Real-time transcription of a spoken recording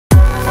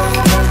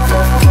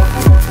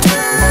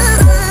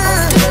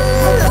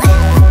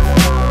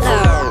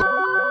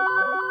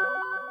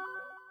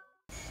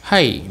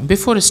Hi,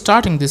 before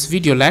starting this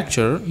video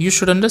lecture, you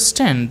should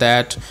understand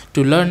that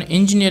to learn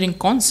engineering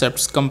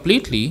concepts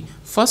completely,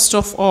 first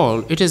of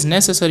all, it is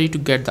necessary to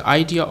get the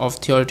idea of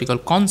theoretical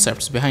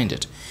concepts behind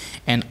it.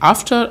 And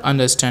after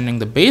understanding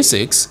the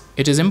basics,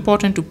 it is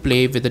important to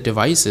play with the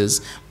devices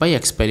by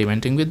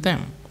experimenting with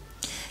them.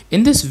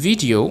 In this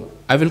video,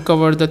 I will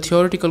cover the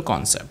theoretical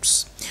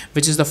concepts,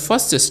 which is the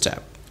first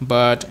step.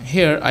 But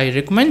here I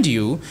recommend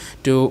you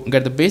to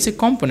get the basic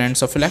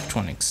components of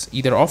electronics,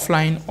 either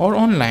offline or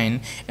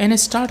online, and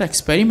start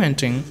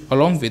experimenting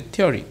along with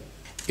theory.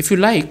 If you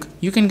like,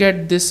 you can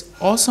get this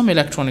awesome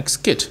electronics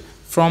kit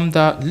from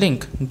the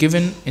link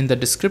given in the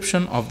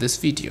description of this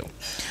video.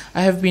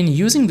 I have been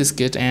using this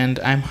kit and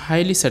I'm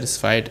highly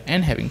satisfied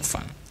and having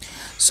fun.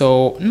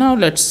 So now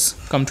let's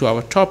come to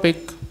our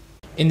topic.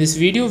 In this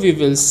video, we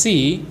will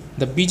see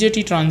the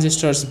BJT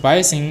transistors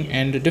biasing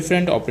and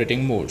different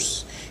operating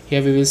modes.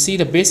 Here we will see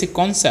the basic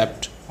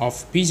concept of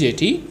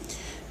BJT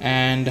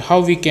and how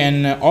we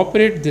can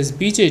operate this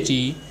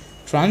BJT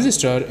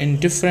transistor in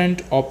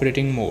different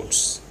operating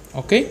modes.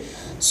 Okay,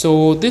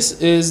 so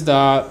this is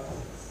the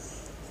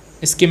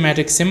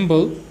schematic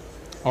symbol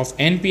of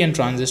NPN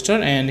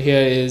transistor, and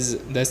here is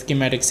the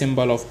schematic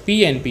symbol of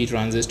PNP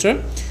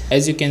transistor.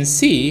 As you can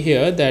see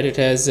here that it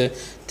has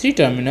three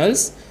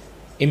terminals: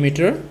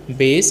 emitter,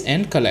 base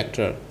and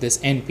collector, this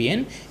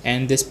NPN,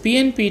 and this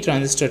PNP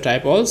transistor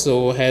type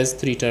also has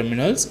three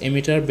terminals: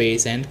 emitter,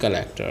 base and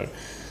collector.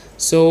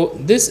 So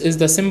this is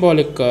the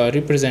symbolic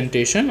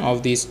representation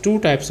of these two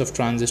types of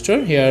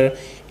transistor. Here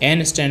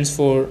N stands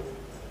for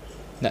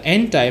the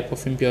N type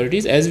of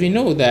impurities. As we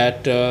know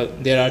that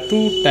there are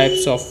two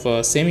types of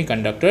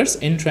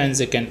semiconductors,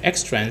 intrinsic and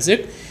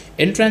extrinsic.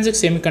 Intrinsic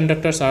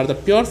semiconductors are the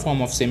pure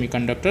form of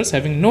semiconductors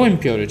having no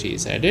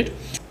impurities added,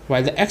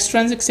 while the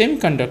extrinsic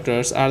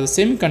semiconductors are the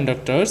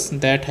semiconductors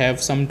that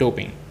have some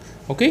doping.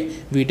 Okay,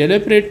 we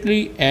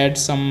deliberately add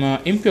some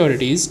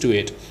impurities to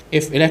it.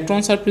 If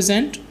electrons are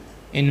present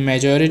in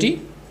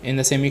majority in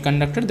the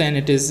semiconductor, then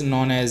it is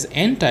known as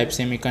N-type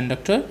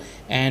semiconductor,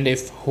 and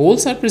if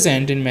holes are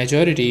present in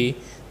majority,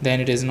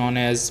 then it is known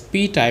as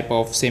P-type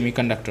of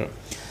semiconductor.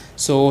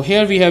 So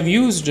here we have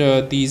used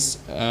these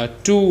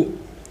two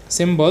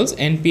symbols,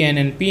 NPN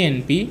and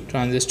PNP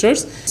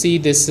transistors. See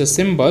this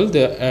symbol,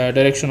 the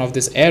direction of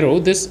this arrow.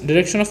 This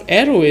direction of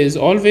arrow is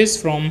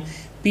always from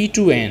P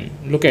to N.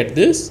 Look at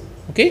this.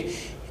 Okay,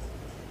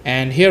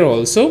 and here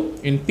also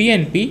in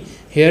PNP,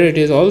 here it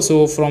is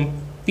also from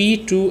P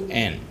to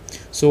N.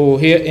 So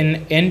here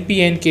in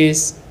NPN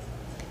case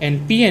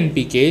and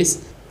PNP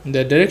case,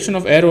 the direction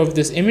of arrow of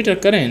this emitter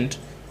current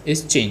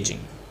is changing.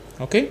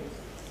 Okay,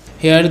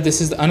 here this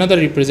is another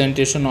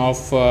representation of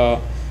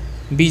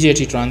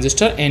BJT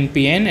transistor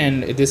NPN,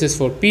 and this is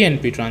for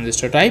PNP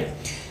transistor type.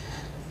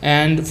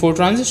 And for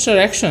transistor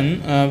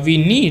action,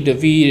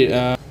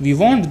 we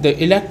want the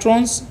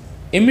electrons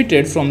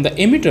emitted from the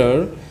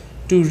emitter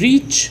to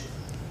reach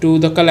to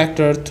the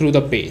collector through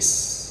the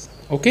base.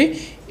 Okay,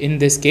 in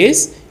this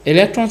case,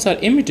 electrons are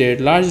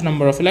emitted, large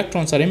number of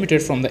electrons are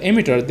emitted from the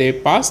emitter. They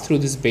pass through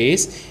this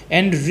base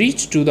and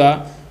reach to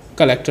the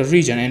collector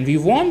region, and we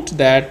want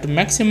that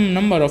maximum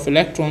number of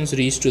electrons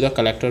reach to the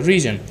collector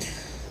region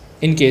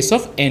in case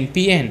of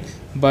NPN.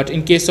 But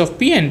in case of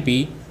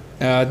PNP,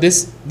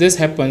 this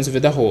happens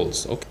with the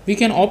holes. Okay, we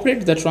can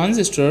operate the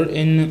transistor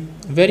in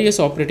various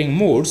operating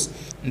modes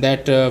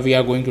that we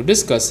are going to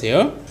discuss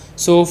here.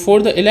 So for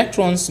the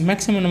electrons,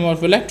 maximum number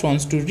of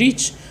electrons to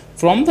reach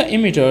from the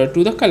emitter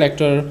to the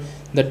collector,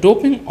 the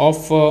doping of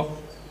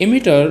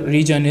emitter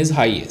region is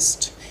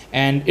highest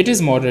and it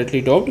is moderately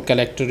doped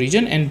collector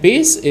region, and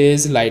base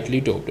is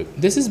lightly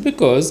doped. This is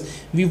because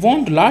we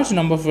want large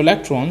number of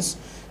electrons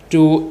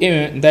to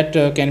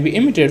that can be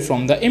emitted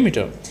from the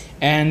emitter,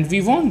 and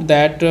we want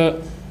that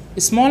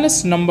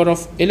smallest number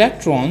of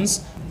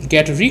electrons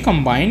get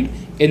recombined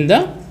in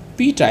the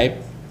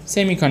p-type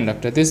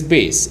semiconductor, this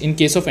base, in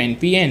case of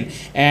NPN,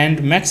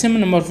 and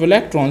maximum number of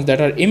electrons that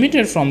are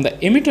emitted from the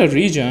emitter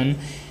region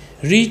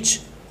reach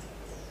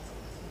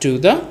to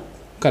the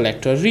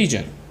collector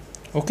region.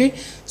 Okay,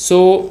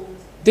 so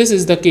this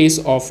is the case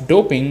of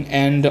doping,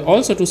 and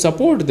also to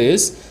support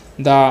this,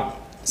 the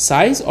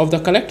size of the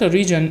collector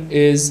region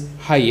is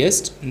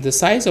highest, the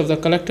size of the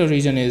collector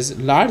region is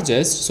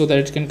largest, so that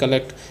it can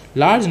collect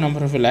large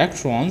number of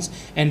electrons,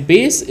 and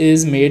base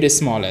is made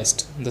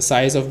smallest, the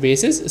size of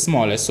base is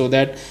smallest, so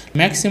that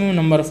maximum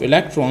number of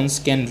electrons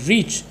can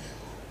reach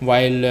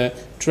while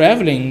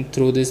traveling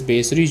through this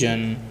base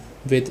region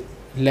with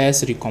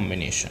less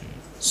recombination.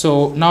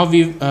 So now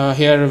we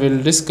here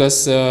will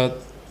discuss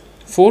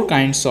four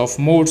kinds of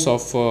modes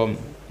of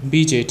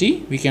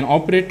BJT. We can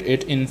operate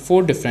it in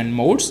four different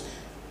modes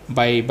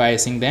by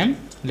biasing them.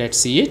 Let's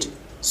see it.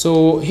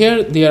 So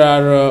here there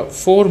are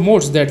four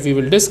modes that we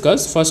will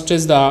discuss. First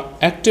is the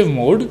active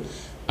mode,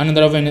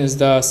 another one is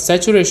the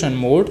saturation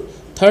mode,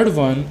 third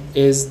one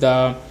is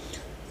the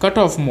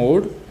cutoff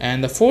mode,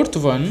 and the fourth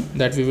one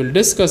that we will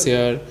discuss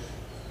here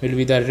will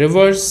be the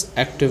reverse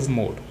active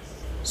mode.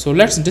 So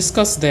let's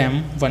discuss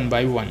them one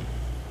by one.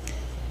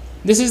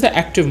 This is the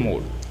active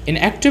mode. In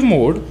active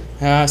mode,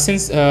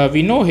 since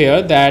we know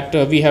here that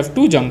we have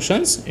two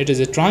junctions, it is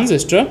a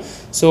transistor,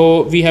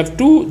 so we have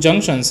two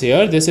junctions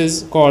here. This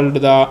is called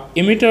the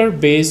emitter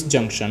base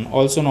junction,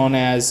 also known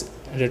as,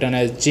 written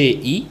as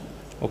JE,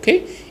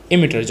 okay,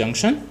 emitter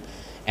junction,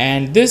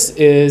 and this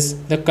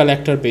is the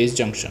collector base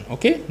junction,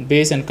 okay,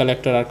 base and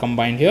collector are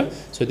combined here,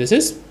 so this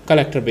is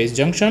collector base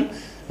junction,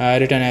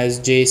 written as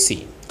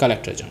JC,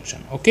 collector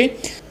junction, okay.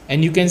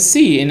 And you can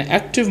see in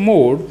active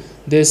mode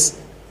this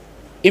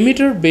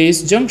emitter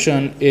base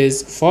junction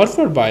is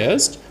forward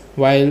biased,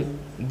 while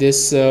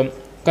this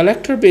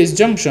collector base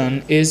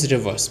junction is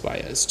reverse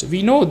biased.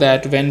 We know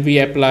that when we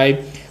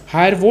apply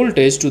higher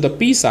voltage to the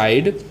P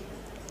side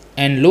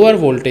and lower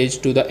voltage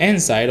to the N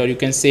side, or you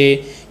can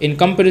say in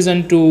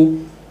comparison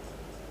to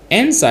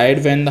N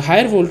side, when the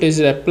higher voltage is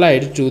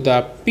applied to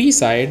the P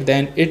side,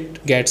 then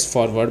it gets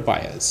forward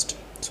biased.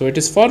 So it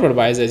is forward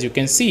biased. As you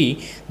can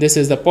see, this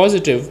is the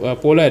positive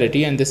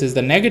polarity and this is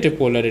the negative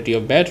polarity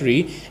of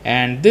battery,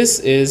 and this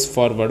is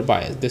forward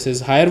bias. This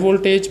is higher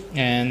voltage,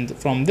 and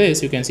from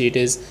this you can see it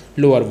is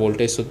lower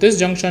voltage, so this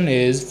junction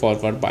is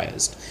forward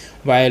biased,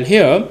 while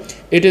here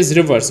it is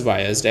reverse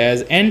biased,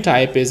 as N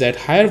type is at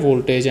higher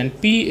voltage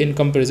and P in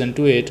comparison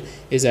to it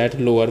is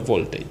at lower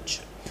voltage,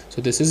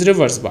 so this is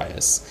reverse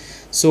bias.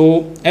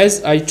 So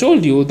as I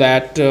told you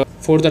that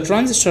for the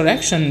transistor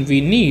action,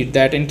 we need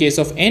that in case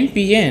of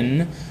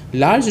NPN,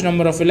 large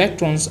number of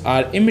electrons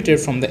are emitted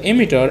from the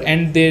emitter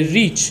and they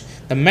reach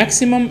the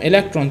maximum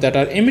electrons that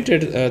are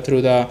emitted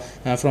through the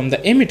from the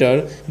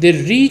emitter, they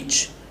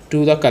reach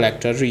to the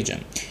collector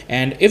region.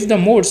 And if the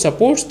mode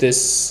supports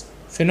this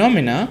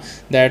phenomena,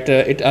 that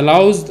it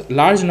allows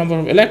large number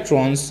of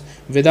electrons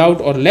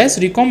without or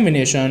less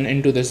recombination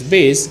into this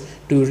base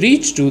to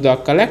reach to the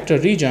collector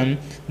region,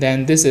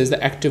 then this is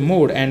the active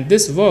mode, and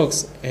this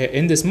works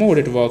in this mode,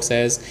 it works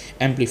as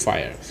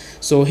amplifier.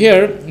 So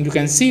here you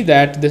can see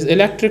that this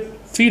electric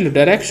field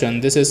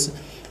direction, this is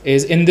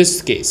in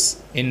this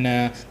case, in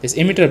this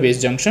emitter base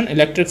junction,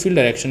 electric field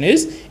direction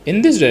is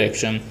in this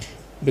direction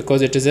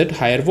because it is at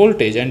higher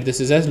voltage, and this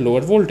is as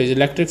lower voltage.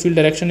 Electric field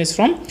direction is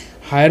from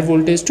higher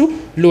voltage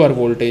to lower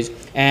voltage,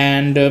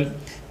 and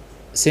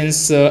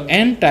since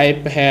N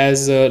type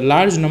has a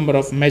large number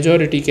of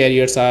majority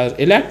carriers are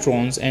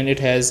electrons, and it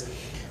has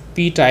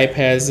P type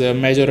has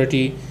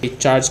majority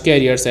charge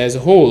carriers as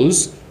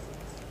holes,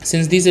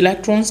 since these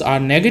electrons are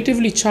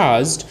negatively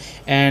charged,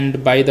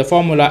 and by the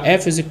formula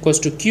F is equals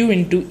to Q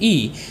into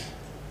E,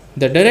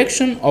 the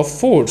direction of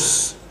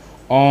force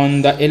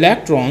on the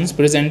electrons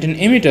present in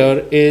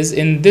emitter is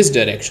in this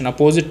direction,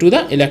 opposite to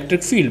the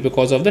electric field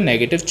because of the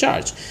negative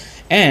charge,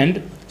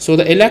 and so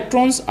the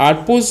electrons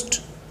are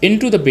pushed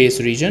into the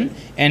base region,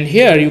 and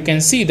here you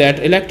can see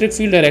that electric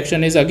field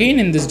direction is again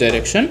in this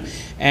direction,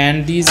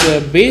 and these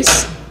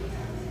base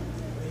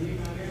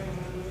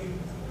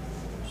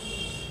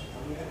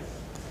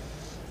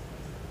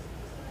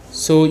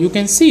so you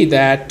can see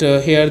that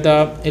here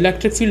the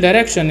electric field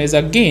direction is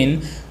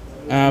again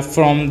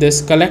from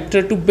this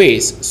collector to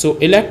base. So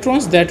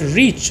electrons that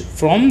reach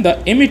from the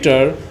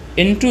emitter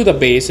into the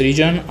base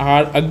region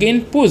are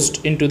again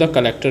pushed into the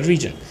collector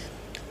region,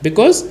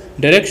 because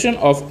direction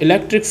of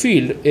electric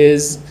field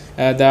is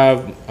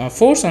the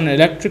force on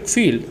electric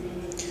field,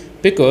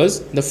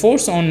 because the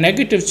force on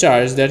negative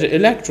charge, that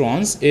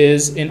electrons,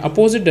 is in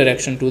opposite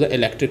direction to the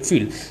electric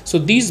field. So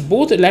these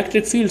both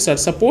electric fields are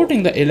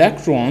supporting the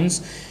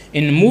electrons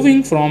in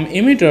moving from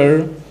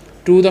emitter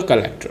to the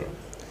collector.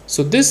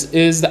 So this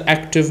is the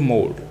active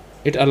mode.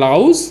 It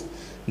allows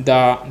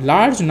the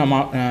large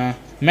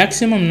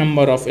maximum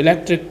number of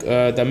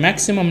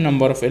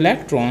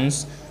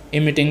electrons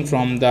emitting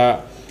from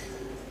the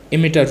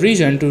emitter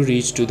region to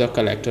reach to the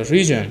collector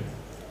region.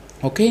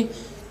 Okay,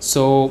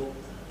 so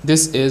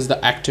this is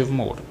the active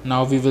mode.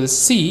 Now we will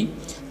see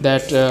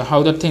that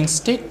how the things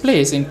take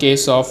place in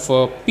case of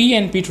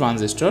PNP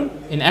transistor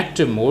in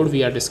active mode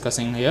we are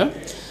discussing here.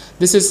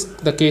 This is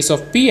the case of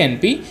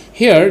PNP.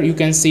 Here you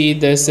can see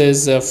this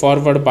is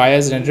forward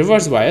biased and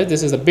reverse biased.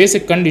 This is the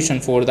basic condition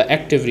for the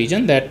active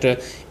region, that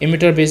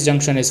emitter base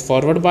junction is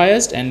forward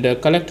biased and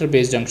collector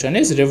base junction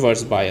is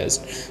reverse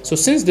biased. So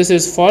since this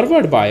is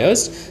forward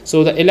biased,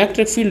 so the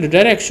electric field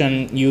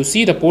direction, you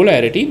see the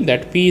polarity,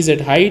 that P is at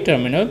high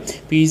terminal,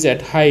 P is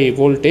at high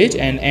voltage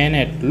and N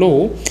at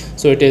low,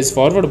 so it is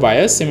forward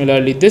biased.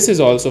 Similarly, this is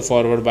also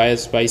forward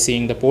biased by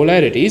seeing the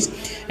polarities,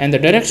 and the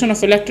direction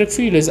of electric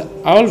field is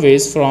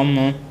always from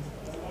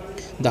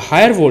the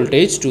higher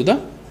voltage to the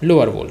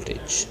lower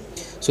voltage.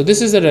 So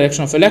this is the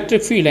direction of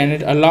electric field, and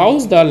it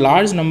allows the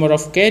large number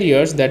of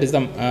carriers, that is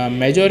the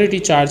majority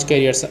charge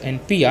carriers in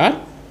P are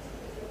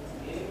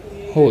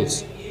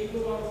holes.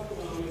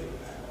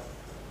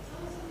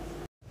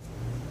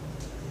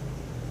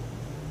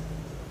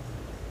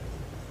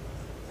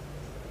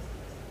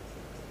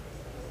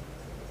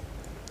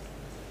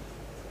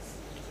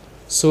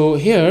 So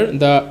here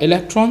the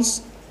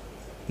electrons,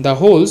 the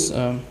holes,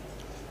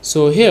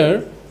 so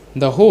here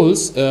the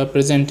holes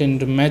present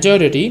in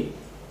majority,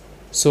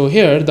 so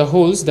here the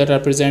holes that are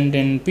present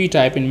in P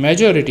type in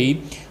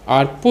majority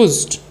are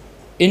pushed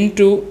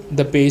into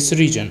the base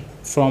region,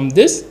 from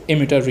this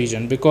emitter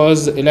region,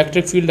 because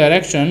electric field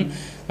direction,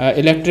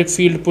 electric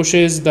field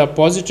pushes the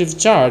positive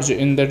charge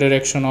in the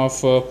direction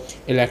of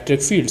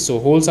electric field. So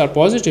holes are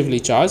positively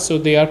charged, so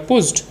they are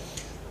pushed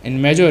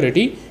in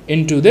majority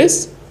into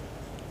this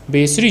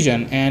base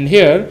region, and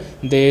here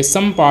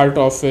some part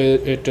of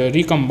it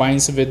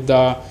recombines with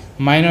the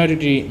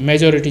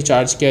majority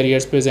charge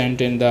carriers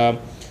present in the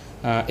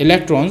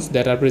electrons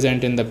that are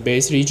present in the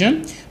base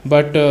region.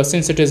 But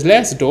since it is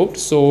less doped,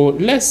 so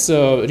less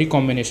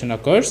recombination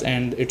occurs,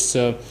 and its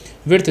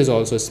width is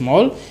also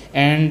small,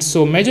 and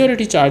so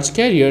majority charge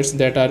carriers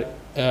that are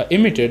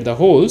emitted, the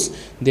holes,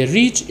 they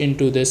reach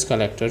into this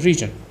collector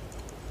region.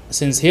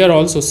 Since here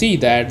also see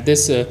that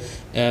this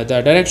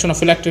the direction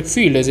of electric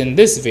field is in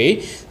this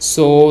way,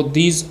 so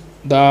this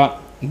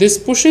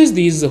pushes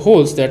these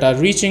holes that are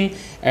reaching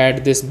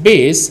at this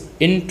base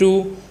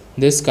into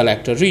this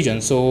collector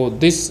region. So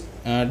this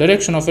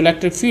direction of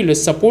electric field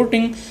is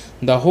supporting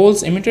the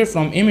holes emitted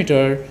from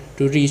emitter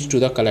to reach to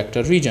the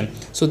collector region.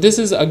 So this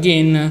is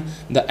again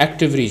the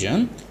active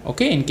region,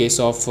 okay, in case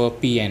of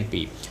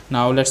PNP.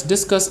 Now let's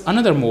discuss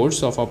another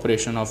modes of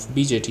operation of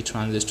BJT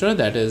transistor,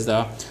 that is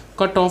the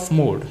cutoff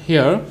mode.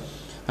 Here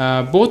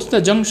both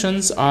the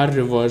junctions are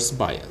reverse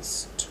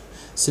biased.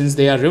 Since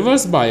they are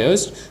reverse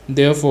biased,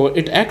 therefore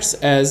it acts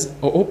as an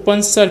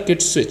open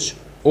circuit switch,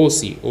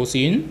 OC.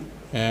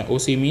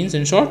 OC means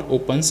in short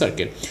open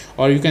circuit,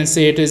 or you can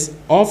say it is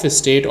off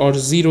state or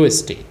zero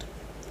state.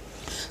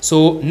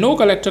 So no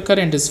collector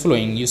current is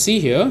flowing. You see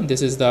here,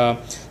 this is the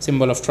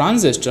symbol of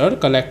transistor,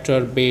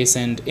 collector, base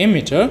and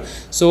emitter.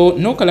 So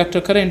no collector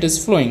current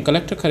is flowing.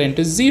 Collector current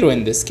is zero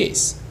in this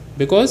case,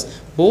 because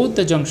both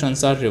the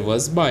junctions are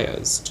reverse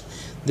biased.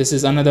 This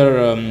is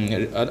another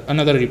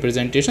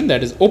representation,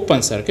 that is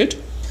open circuit.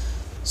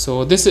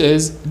 So this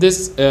is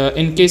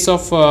in case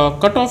of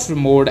cutoff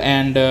mode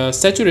and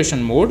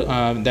saturation mode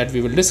that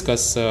we will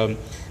discuss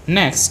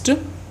next.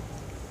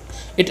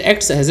 It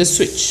acts as a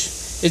switch.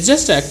 It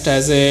just acts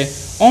as a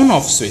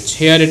on-off switch.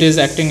 Here it is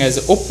acting as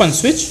an open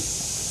switch.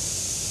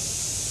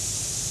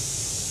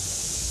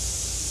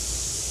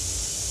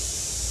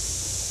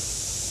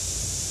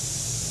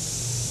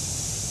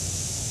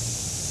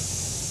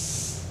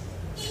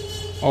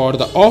 Or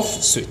the off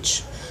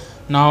switch.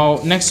 Now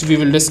next we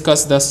will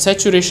discuss the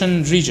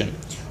saturation region.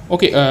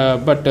 Okay,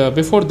 but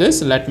before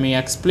this, let me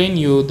explain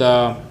you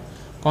the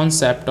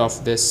concept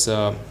of this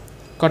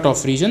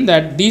cutoff region,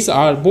 that these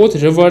are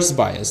both reverse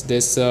bias.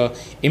 This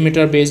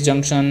emitter based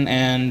junction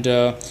and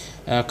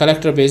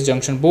collector based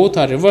junction, both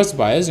are reverse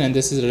biased, and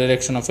this is the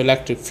direction of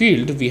electric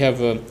field. We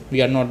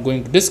are not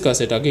going to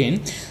discuss it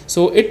again.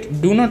 So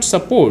it do not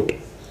support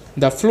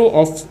the flow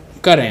of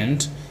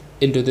current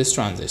into this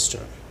transistor.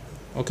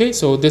 Okay,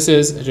 so this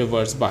is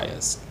reverse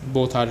bias,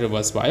 both are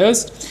reverse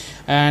biased.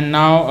 And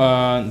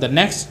now the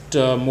next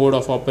mode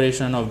of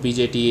operation of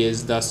BJT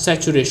is the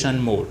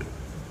saturation mode.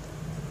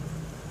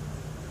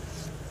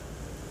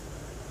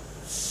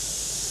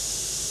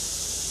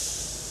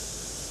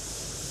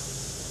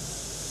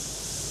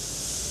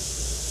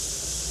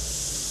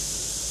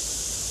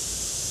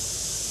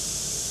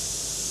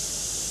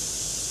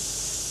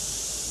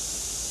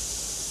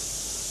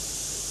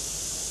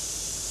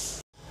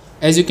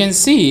 As you can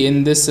see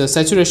in this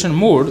saturation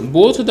mode,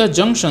 both the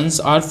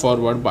junctions are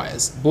forward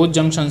biased. Both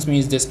junctions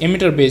means this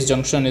emitter based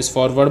junction is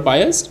forward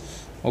biased,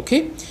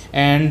 okay,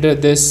 and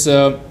this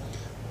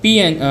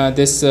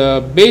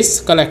base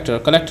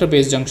collector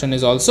based junction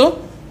is also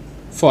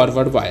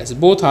forward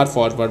biased. Both are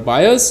forward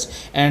biased,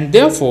 and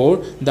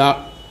therefore the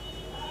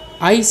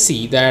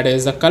IC, that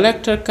is the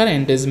collector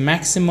current, is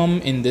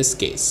maximum in this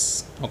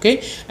case,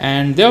 okay,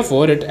 and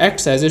therefore it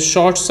acts as a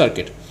short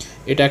circuit.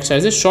 It acts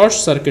as a short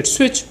circuit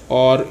switch,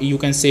 or you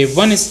can say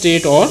one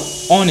state or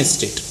on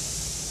state.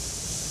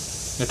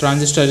 The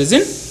transistor is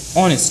in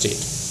on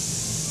state.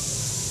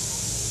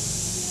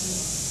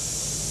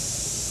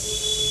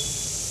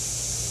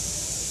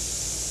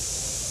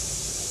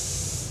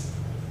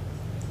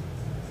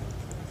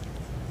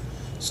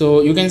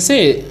 So you can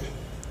say,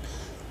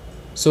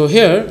 so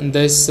here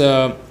this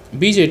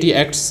BJT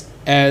acts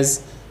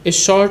as a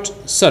short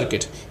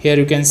circuit. Here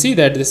you can see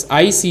that this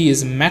IC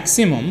is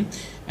maximum,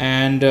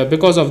 and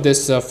because of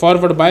this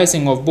forward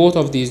biasing of both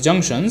of these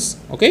junctions,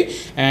 okay,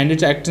 and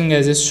it's acting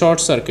as a short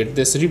circuit.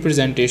 This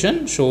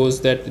representation shows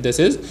that this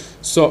is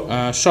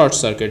short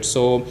circuit.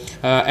 So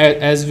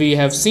as we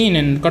have seen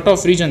in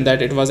cutoff region,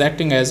 that it was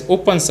acting as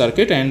open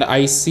circuit and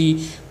IC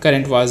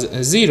current was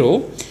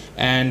 0,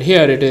 and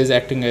here it is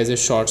acting as a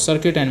short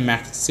circuit and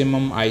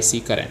maximum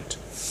IC current,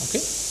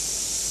 okay.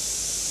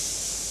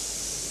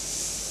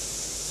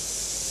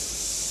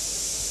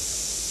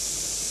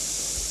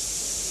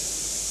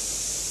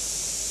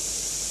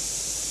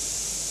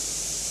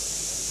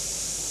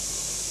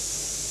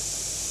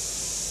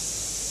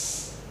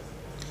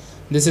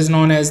 This is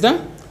known as the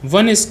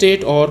one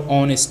state or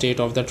on state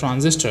of the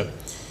transistor.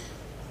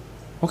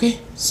 Okay,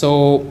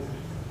 so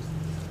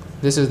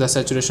this is the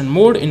saturation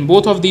mode. In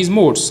both of these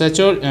modes,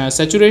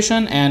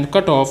 saturation and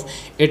cutoff,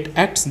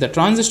 the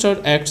transistor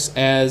acts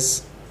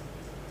as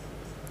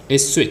a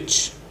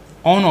switch.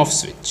 on off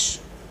switch.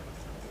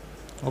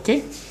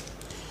 Okay,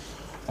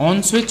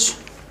 on switch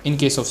in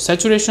case of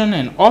saturation,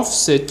 and off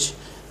switch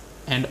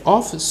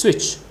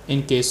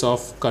in case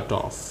of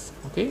cutoff.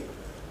 Okay,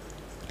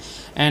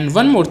 and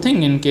one more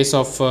thing in case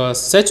of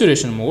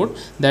saturation mode,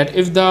 that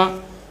if the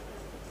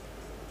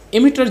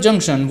emitter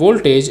junction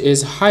voltage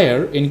is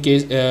higher in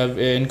case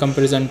in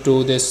comparison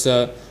to this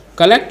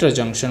collector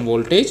junction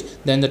voltage,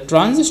 then the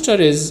transistor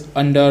is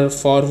under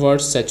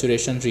forward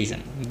saturation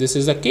region. This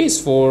is the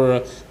case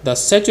for the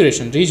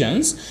saturation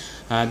regions,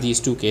 these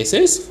two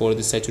cases for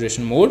the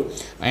saturation mode.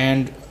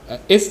 And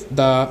if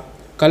the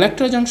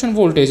collector junction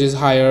voltage is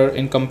higher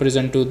in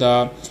comparison to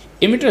the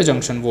emitter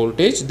junction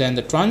voltage, then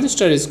the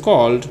transistor is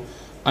called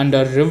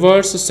under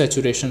reverse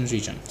saturation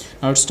region.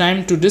 Now it's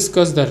time to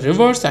discuss the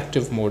reverse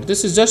active mode.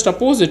 This is just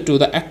opposite to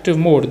the active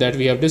mode that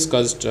we have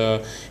discussed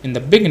in the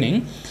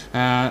beginning.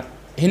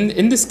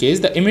 In this case,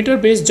 the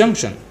emitter based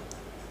junction,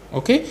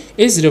 okay,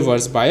 is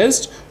reverse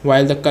biased,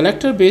 while the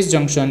collector based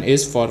junction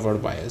is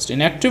forward biased.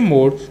 In active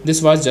mode,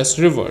 this was just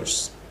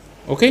reverse.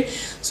 Okay,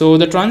 so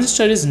the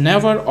transistor is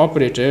never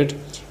operated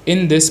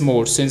in this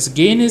mode, since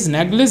gain is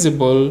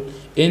negligible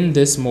in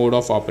this mode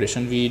of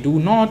operation. We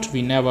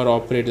never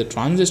operate the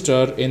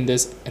transistor in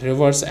this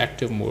reverse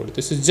active mode.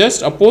 This is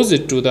just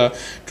opposite to the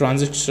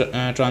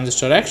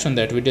transistor action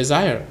that we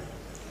desire.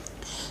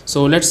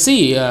 So let's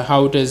see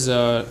how it is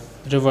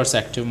reverse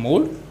active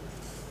mode.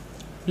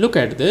 Look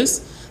at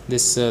this.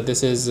 This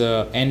is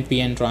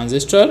NPN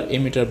transistor,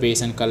 emitter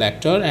base and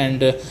collector,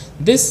 and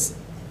this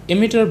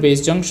emitter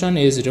base junction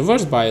is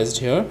reverse biased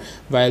here,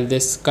 while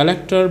this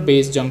collector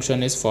base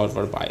junction is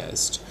forward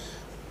biased.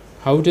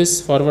 How it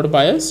is forward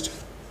biased?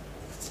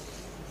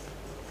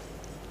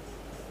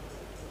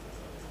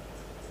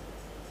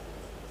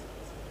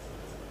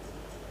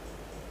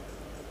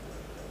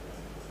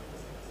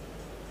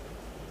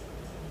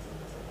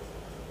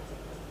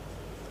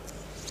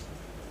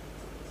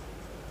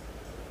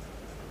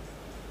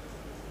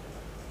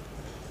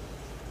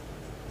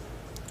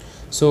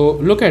 So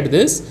look at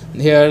this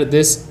here,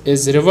 this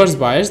is reverse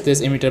biased, this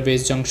emitter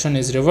base junction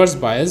is reverse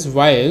biased,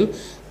 while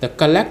the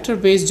collector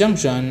base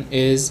junction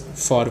is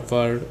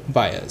forward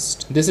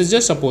biased. This is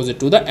just opposite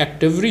to the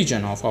active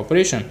region of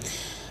operation.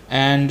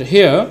 And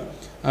here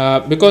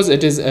because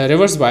it is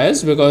reverse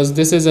biased, because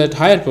this is at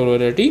higher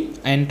polarity,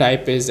 N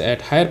type is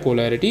at higher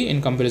polarity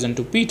in comparison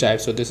to P type,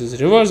 so this is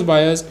reverse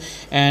biased.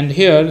 And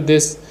here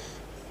this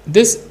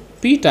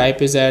P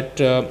type is at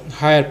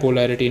higher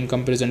polarity in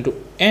comparison to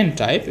N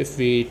type if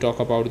we talk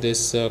about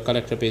this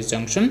collector base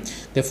junction,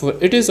 therefore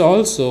it is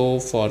also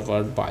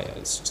forward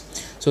biased.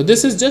 So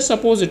this is just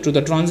opposite to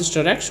the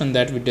transistor action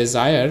that we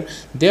desire,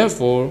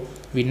 therefore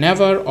we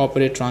never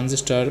operate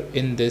transistor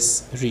in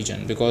this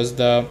region, because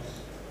the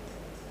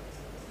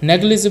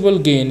negligible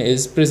gain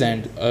is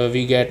present.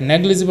 We get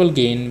negligible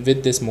gain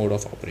with this mode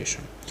of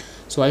operation.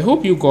 So I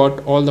hope you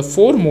got all the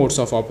four modes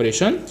of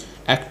operation: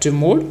 active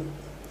mode,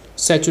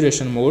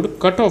 saturation mode,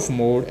 cutoff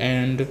mode,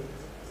 and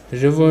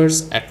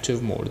reverse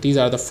active mode. These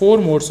are the four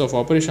modes of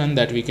operation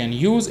that we can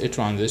use a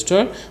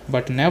transistor,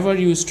 but never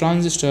use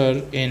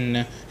transistor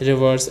in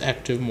reverse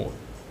active mode.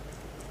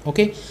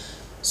 Okay,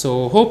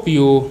 so hope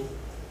you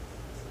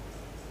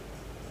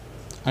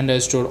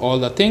understood all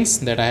the things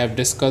that I have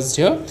discussed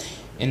here.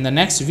 In the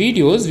next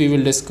videos we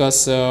will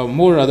discuss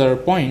more other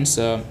points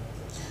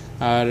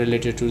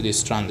related to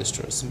these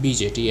transistors,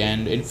 BJT,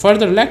 and in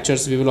further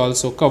lectures we will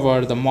also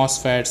cover the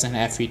MOSFETs and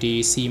FET,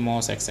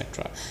 CMOS,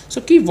 etc.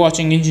 So keep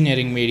watching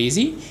Engineering Made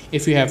Easy.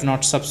 If you have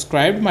not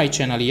subscribed my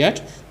channel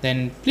yet,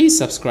 then please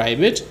subscribe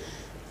it.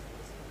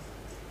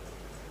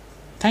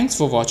 Thanks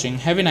for watching.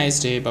 Have a nice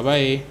day. Bye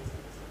bye.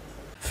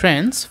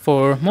 Friends,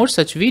 for more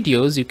such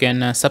videos you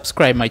can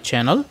subscribe my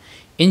channel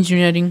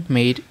Engineering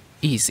Made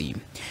Easy,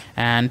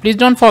 and please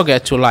don't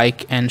forget to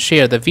like and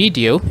share the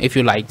video if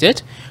you liked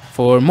it.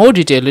 For more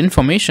detailed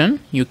information,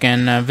 you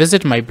can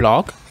visit my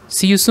blog.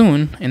 See you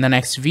soon in the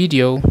next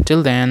video.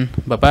 Till then,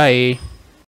 bye bye.